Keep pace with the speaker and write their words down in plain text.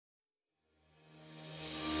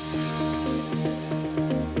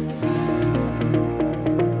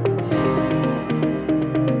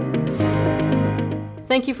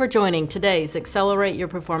Thank you for joining today's Accelerate Your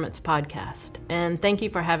Performance podcast, and thank you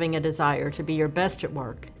for having a desire to be your best at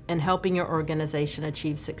work and helping your organization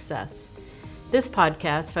achieve success. This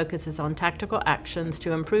podcast focuses on tactical actions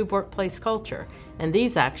to improve workplace culture, and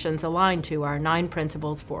these actions align to our 9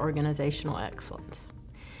 principles for organizational excellence.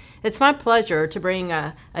 It's my pleasure to bring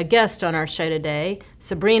a guest on our show today,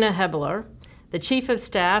 Sabrina Hebler, the Chief of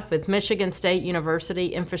Staff with Michigan State University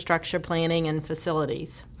Infrastructure Planning and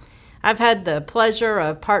Facilities. I've had the pleasure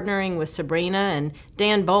of partnering with Sabrina and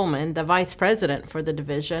Dan Bowman, the Vice President for the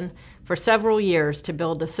division, for several years to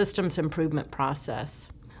build a systems improvement process.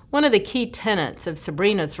 One of the key tenets of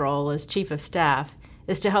Sabrina's role as Chief of Staff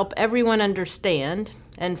is to help everyone understand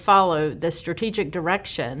and follow the strategic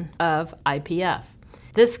direction of IPF.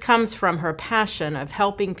 This comes from her passion of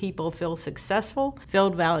helping people feel successful, feel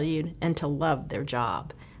valued, and to love their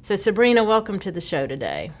job. So Sabrina, welcome to the show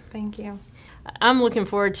today. Thank you. I'm looking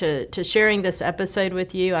forward to sharing this episode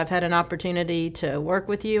with you. I've had an opportunity to work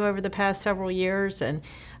with you over the past several years, and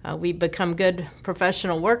we've become good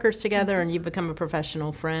professional workers together, and you've become a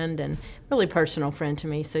professional friend and really personal friend to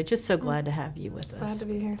me. So just so glad to have you with us. Glad to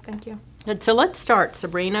be here. Thank you. And so let's start,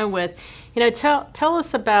 Sabrina, with, tell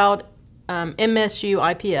us about MSU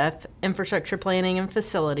IPF, Infrastructure Planning and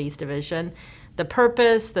Facilities Division, the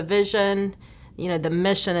purpose, the vision, the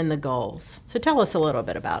mission and the goals. So tell us a little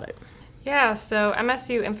bit about it. Yeah, so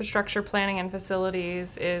MSU Infrastructure Planning and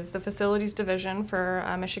Facilities is the facilities division for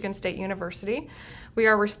Michigan State University. We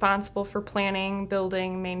are responsible for planning,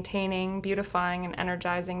 building, maintaining, beautifying, and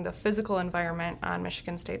energizing the physical environment on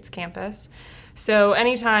Michigan State's campus. So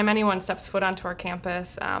anytime anyone steps foot onto our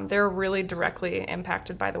campus, they're really directly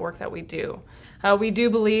impacted by the work that we do. We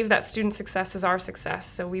do believe that student success is our success,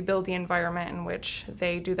 so we build the environment in which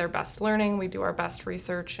they do their best learning, we do our best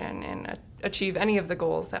research, and achieve any of the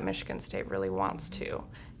goals that Michigan State really wants to.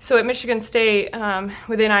 So at Michigan State,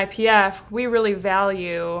 within IPF, we really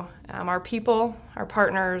value our people, our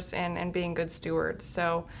partners, and being good stewards.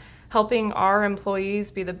 So helping our employees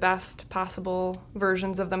be the best possible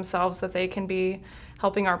versions of themselves that they can be,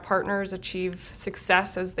 helping our partners achieve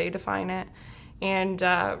success as they define it, and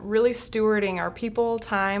really stewarding our people,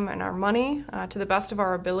 time, and our money to the best of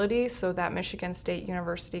our ability so that Michigan State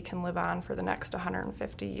University can live on for the next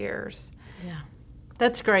 150 years. Yeah,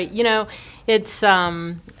 that's great. It's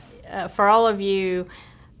for all of you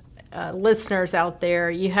listeners out there,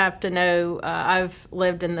 you have to know I've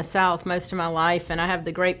lived in the South most of my life, and I have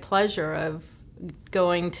the great pleasure of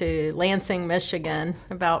going to Lansing, Michigan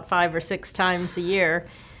about 5 or 6 times a year.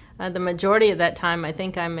 The majority of that time, I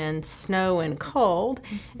think I'm in snow and cold,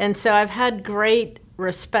 and so I've had great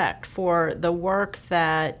respect for the work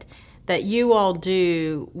that you all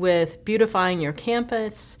do with beautifying your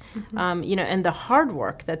campus, and the hard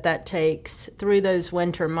work that takes through those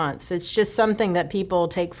winter months. It's just something that people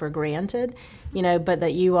take for granted, but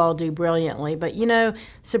that you all do brilliantly. But,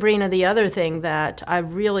 Sabrina, the other thing that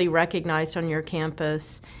I've really recognized on your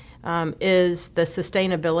campus is the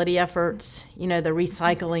sustainability efforts, the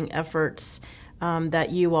recycling efforts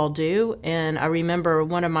that you all do. And I remember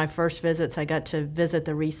one of my first visits, I got to visit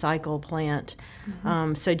the recycle plant.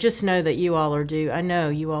 So just know that I know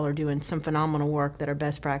you all are doing some phenomenal work that are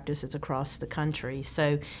best practices across the country.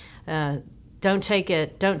 So don't take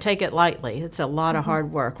it lightly. It's a lot of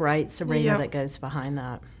hard work, right, Sabrina, that goes behind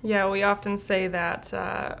that. Yeah, we often say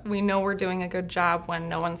that we know we're doing a good job when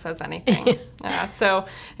no one says anything. So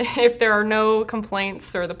if there are no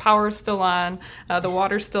complaints or the power's still on, the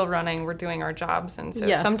water's still running, we're doing our jobs. And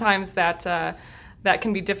so sometimes that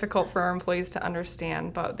can be difficult for our employees to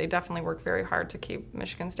understand, but they definitely work very hard to keep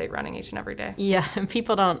Michigan State running each and every day. Yeah, and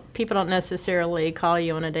people don't necessarily call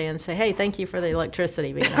you on a day and say, "Hey, thank you for the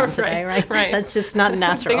electricity being on today," right? That's just not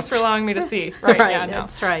natural. Thanks for allowing me to see. Right? Yeah, no.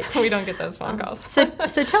 That's right. We don't get those phone calls.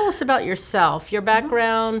 So tell us about yourself, your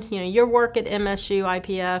background, your work at MSU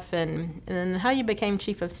IPF, and how you became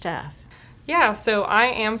Chief of Staff. Yeah, so I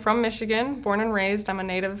am from Michigan, born and raised. I'm a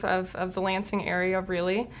native of the Lansing area,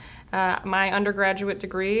 really. My undergraduate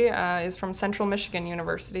degree is from Central Michigan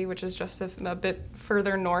University, which is just a bit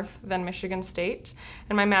further north than Michigan State,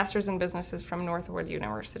 and my master's in business is from Northwood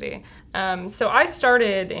University. So I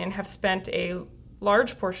started and have spent a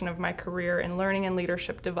large portion of my career in learning and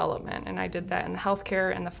leadership development, and I did that in the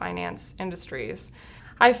healthcare and the finance industries.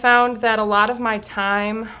 I found that a lot of my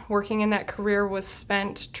time working in that career was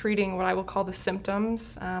spent treating what I will call the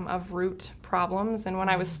symptoms of root problems, and when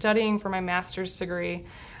I was studying for my master's degree,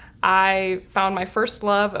 I found my first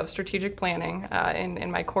love of strategic planning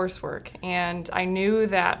in my coursework, and I knew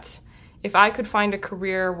that if I could find a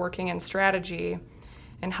career working in strategy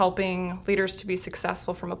and helping leaders to be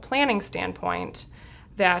successful from a planning standpoint,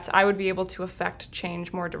 that I would be able to affect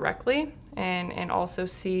change more directly and also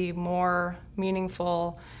see more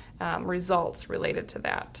meaningful results related to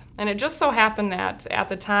that. And it just so happened that at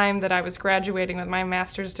the time that I was graduating with my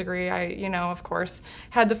master's degree, I, of course,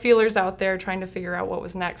 had the feelers out there trying to figure out what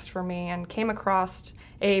was next for me, and came across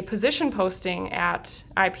a position posting at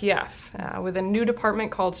IPF with a new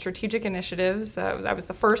department called Strategic Initiatives. I was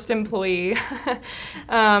the first employee.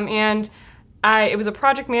 And it was a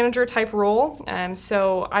project manager type role,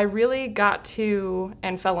 so I really got to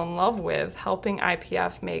and fell in love with helping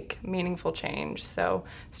IPF make meaningful change. So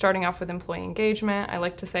starting off with employee engagement, I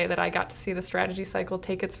like to say that I got to see the strategy cycle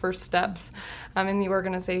take its first steps in the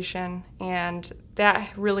organization, and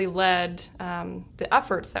that really led the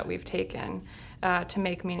efforts that we've taken to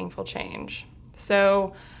make meaningful change.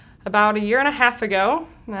 So about a year and a half ago,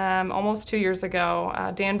 almost 2 years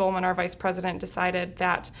ago, Dan Bowman, our vice president, decided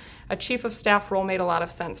that a chief of staff role made a lot of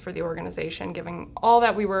sense for the organization, given all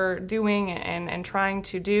that we were doing and trying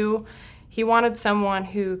to do. He wanted someone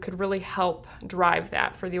who could really help drive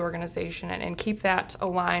that for the organization and keep that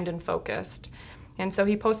aligned and focused. And so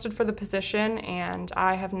he posted for the position, and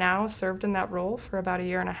I have now served in that role for about a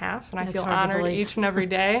year and a half, and I feel honored each and every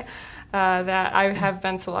day that I have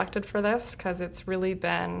been selected for this, because it's really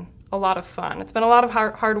been a lot of fun. It's been a lot of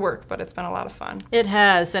hard work, but it's been a lot of fun. It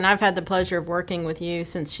has, and I've had the pleasure of working with you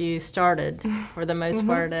since you started, for the most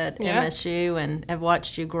part, at MSU, and have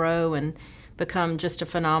watched you grow and become just a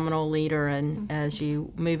phenomenal leader, and as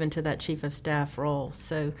you move into that chief of staff role.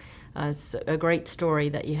 So it's a great story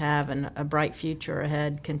that you have, and a bright future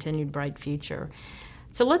ahead, continued bright future.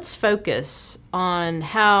 So let's focus on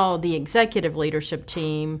how the executive leadership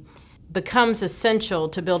team becomes essential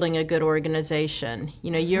to building a good organization.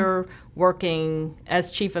 You're working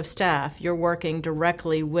as chief of staff, you're working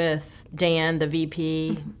directly with Dan, the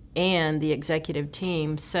VP, and the executive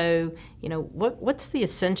team. So, what's the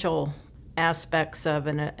essential aspects of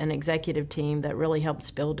an executive team that really helps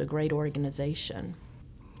build a great organization?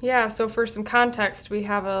 Yeah, so for some context, we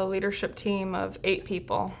have a leadership team of 8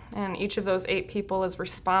 people, and each of those 8 people is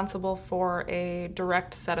responsible for a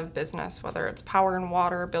direct set of business, whether it's power and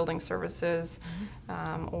water, building services,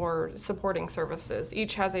 or supporting services.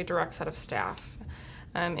 Each has a direct set of staff.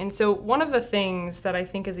 And so one of the things that I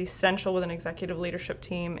think is essential with an executive leadership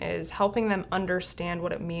team is helping them understand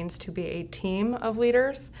what it means to be a team of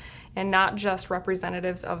leaders and not just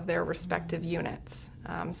representatives of their respective units.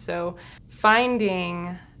 So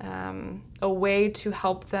finding a way to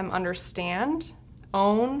help them understand,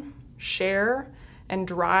 own, share, and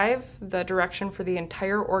drive the direction for the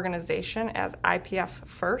entire organization as IPF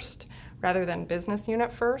first rather than business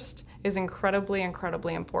unit first is incredibly,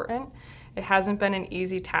 incredibly important. It hasn't been an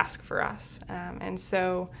easy task for us. And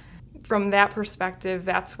so from that perspective,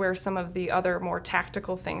 that's where some of the other more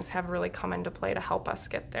tactical things have really come into play to help us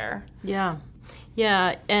get there. Yeah.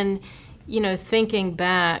 And, thinking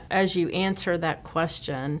back as you answer that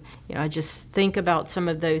question, I just think about some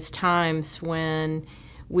of those times when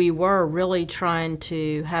we were really trying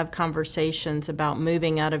to have conversations about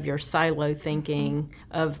moving out of your silo thinking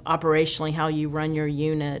of operationally how you run your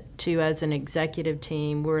unit to, as an executive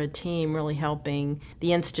team, we're a team really helping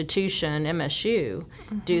the institution, MSU,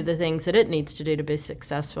 do the things that it needs to do to be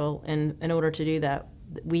successful. And in order to do that,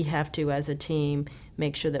 we have to, as a team,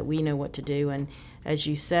 make sure that we know what to do. And as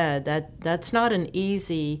you said, that's not an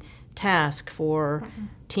easy task for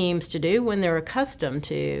teams to do when they're accustomed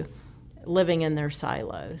to living in their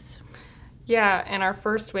silos. Yeah, and our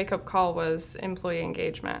first wake-up call was employee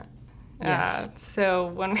engagement. Yes. So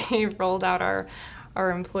when we rolled out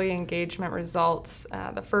our employee engagement results,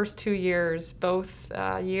 the first 2 years, both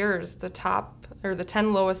years, the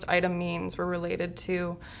 10 lowest item means were related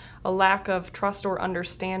to a lack of trust or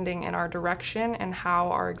understanding in our direction and how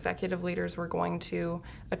our executive leaders were going to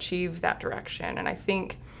achieve that direction. And I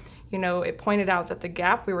think it pointed out that the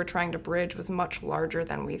gap we were trying to bridge was much larger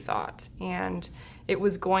than we thought. And it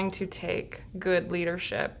was going to take good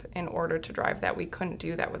leadership in order to drive that. We couldn't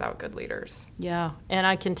do that without good leaders. Yeah, and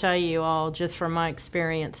I can tell you all, just from my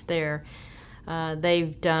experience there,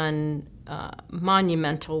 they've done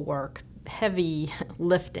monumental work, heavy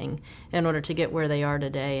lifting in order to get where they are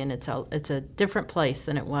today. And it's a different place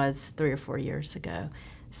than it was 3 or 4 years ago.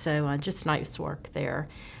 So just nice work there.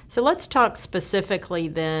 So let's talk specifically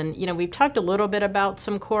then. We've talked a little bit about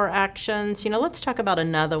some core actions. Let's talk about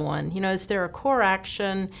another one. Is there a core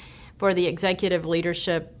action for the executive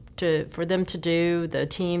leadership for them to do, the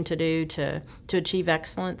team to do to achieve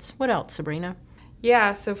excellence? What else, Sabrina?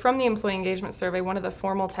 Yeah, so from the employee engagement survey, one of the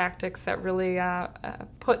formal tactics that really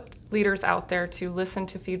put leaders out there to listen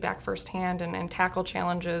to feedback firsthand and tackle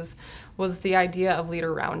challenges was the idea of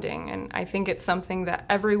leader rounding. And I think it's something that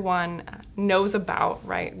everyone knows about,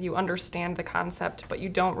 right? You understand the concept, but you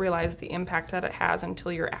don't realize the impact that it has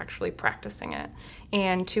until you're actually practicing it.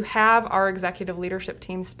 And to have our executive leadership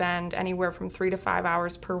team spend anywhere from 3 to 5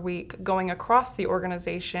 hours per week going across the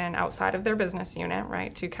organization outside of their business unit,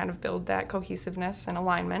 right, to kind of build that cohesiveness and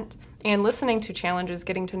alignment, and listening to challenges,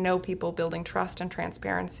 getting to know people, building trust and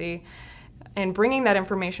transparency, and bringing that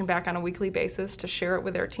information back on a weekly basis to share it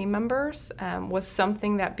with their team members was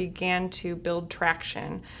something that began to build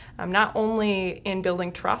traction, not only in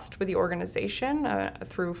building trust with the organization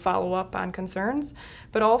through follow-up on concerns,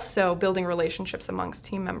 but also building relationships amongst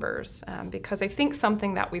team members. Because I think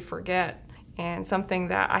something that we forget, and something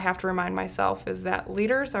that I have to remind myself, is that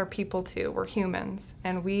leaders are people too. We're humans,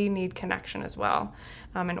 and we need connection as well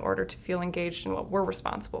in order to feel engaged in what we're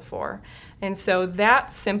responsible for. And so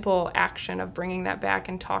that simple action of bringing that back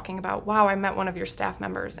and talking about, wow, I met one of your staff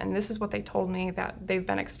members, and this is what they told me that they've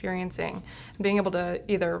been experiencing, and being able to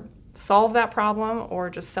either solve that problem or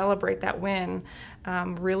just celebrate that win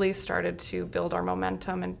really started to build our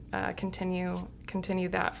momentum and continue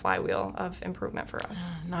that flywheel of improvement for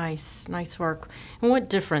us. Nice work. And what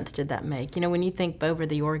difference did that make? When you think over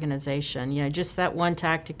the organization, just that one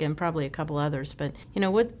tactic and probably a couple others, but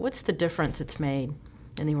what's the difference it's made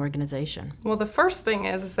in the organization? Well, the first thing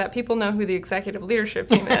is that people know who the executive leadership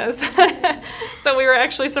team is. So we were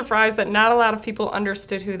actually surprised that not a lot of people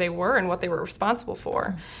understood who they were and what they were responsible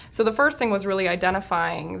for. So the first thing was really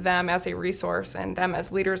identifying them as a resource and them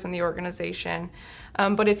as leaders in the organization.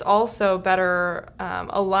 But it's also better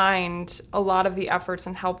aligned a lot of the efforts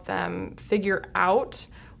and help them figure out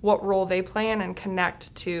what role they play in and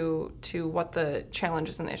connect to what the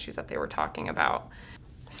challenges and issues that they were talking about.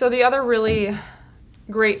 So the other really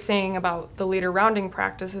great thing about the leader rounding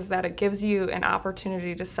practice is that it gives you an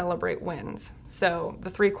opportunity to celebrate wins. So the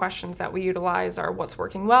 3 questions that we utilize are: what's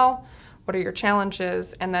working well, what are your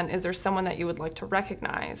challenges, and then is there someone that you would like to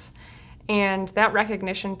recognize? And that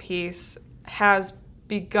recognition piece has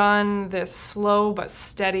begun this slow but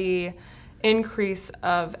steady increase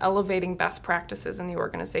of elevating best practices in the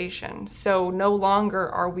organization. So no longer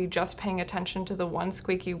are we just paying attention to the one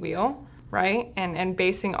squeaky wheel, right? And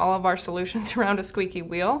basing all of our solutions around a squeaky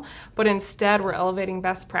wheel, but instead we're elevating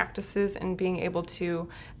best practices and being able to,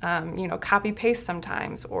 copy paste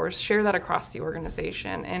sometimes or share that across the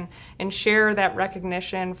organization and share that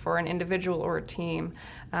recognition for an individual or a team,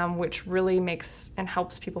 which really makes and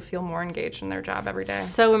helps people feel more engaged in their job every day.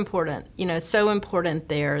 So important, so important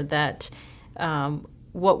there that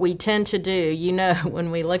what we tend to do, when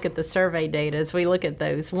we look at the survey data, is we look at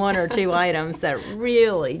those 1 or 2 items that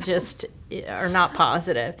really just are not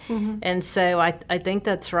positive. Mm-hmm. And so I think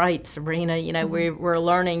that's right, Sabrina. We're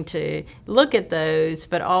learning to look at those,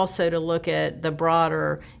 but also to look at the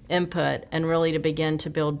broader input and really to begin to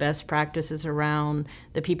build best practices around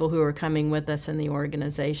the people who are coming with us in the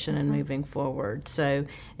organization and moving forward. So,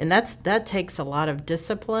 and that takes a lot of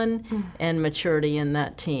discipline and maturity in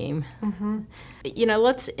that team. Mm-hmm.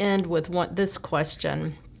 Let's end with this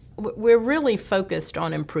question. We're really focused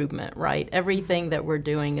on improvement, right? Everything that we're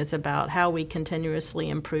doing is about how we continuously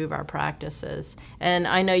improve our practices. And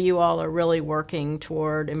I know you all are really working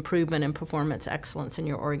toward improvement and performance excellence in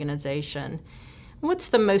your organization. What's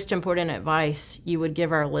the most important advice you would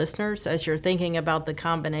give our listeners as you're thinking about the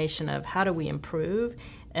combination of how do we improve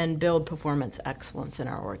and build performance excellence in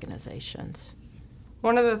our organizations?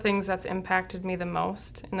 One of the things that's impacted me the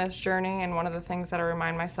most in this journey, and one of the things that I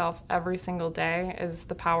remind myself every single day, is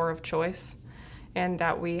the power of choice, and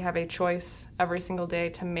that we have a choice every single day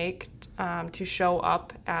to make to show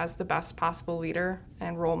up as the best possible leader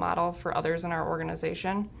and role model for others in our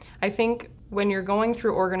organization. I think when you're going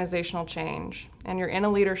through organizational change and you're in a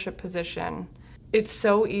leadership position, it's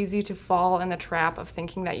so easy to fall in the trap of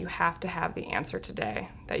thinking that you have to have the answer today,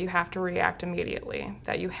 that you have to react immediately,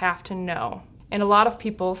 that you have to know. And a lot of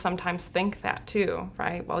people sometimes think that too,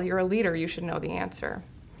 right? Well, you're a leader, you should know the answer.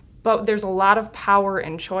 But there's a lot of power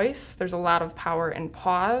in choice, there's a lot of power in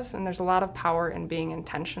pause, and there's a lot of power in being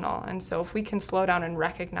intentional. And so if we can slow down and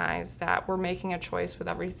recognize that we're making a choice with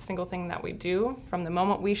every single thing that we do, from the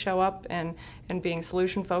moment we show up and being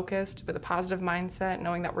solution focused with a positive mindset,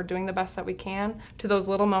 knowing that we're doing the best that we can, to those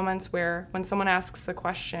little moments where when someone asks a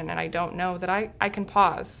question and I don't know, that I can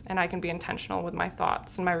pause and I can be intentional with my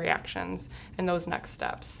thoughts and my reactions and those next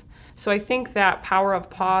steps. So I think that power of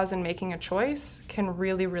pause and making a choice can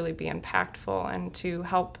really, really be impactful, and to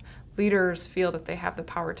help leaders feel that they have the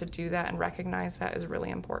power to do that and recognize that is really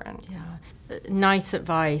important. Yeah, nice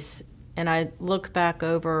advice. And I look back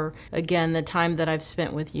over, again, the time that I've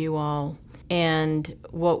spent with you all and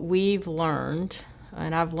what we've learned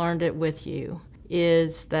and I've learned it with you,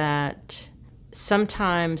 is that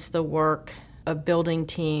sometimes the work of building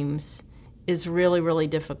teams is really, really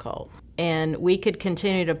difficult. And we could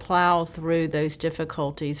continue to plow through those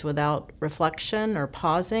difficulties without reflection or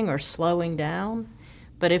pausing or slowing down.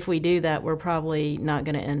 But if we do that, we're probably not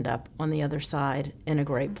going to end up on the other side in a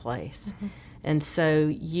great place. Mm-hmm. And so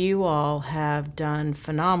you all have done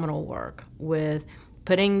phenomenal work with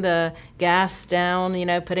putting the gas down,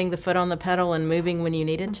 putting the foot on the pedal and moving when you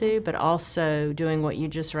needed to, but also doing what you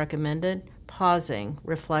just recommended, pausing,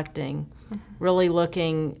 reflecting, really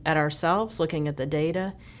looking at ourselves, looking at the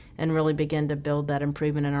data, and really begin to build that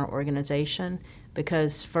improvement in our organization,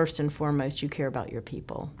 because first and foremost, you care about your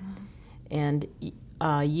people. And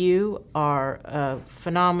you are a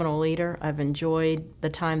phenomenal leader. I've enjoyed the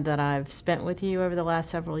time that I've spent with you over the last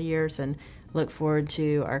several years and look forward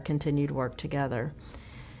to our continued work together.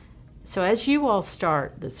 So as you all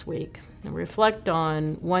start this week, reflect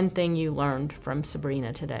on one thing you learned from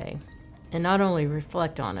Sabrina today. And not only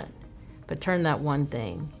reflect on it, but turn that one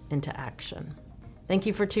thing into action. Thank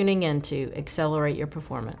you for tuning in to Accelerate Your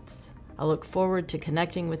Performance. I look forward to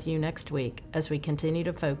connecting with you next week as we continue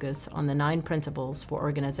to focus on the 9 principles for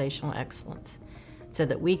organizational excellence so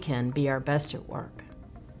that we can be our best at work.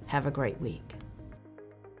 Have a great week.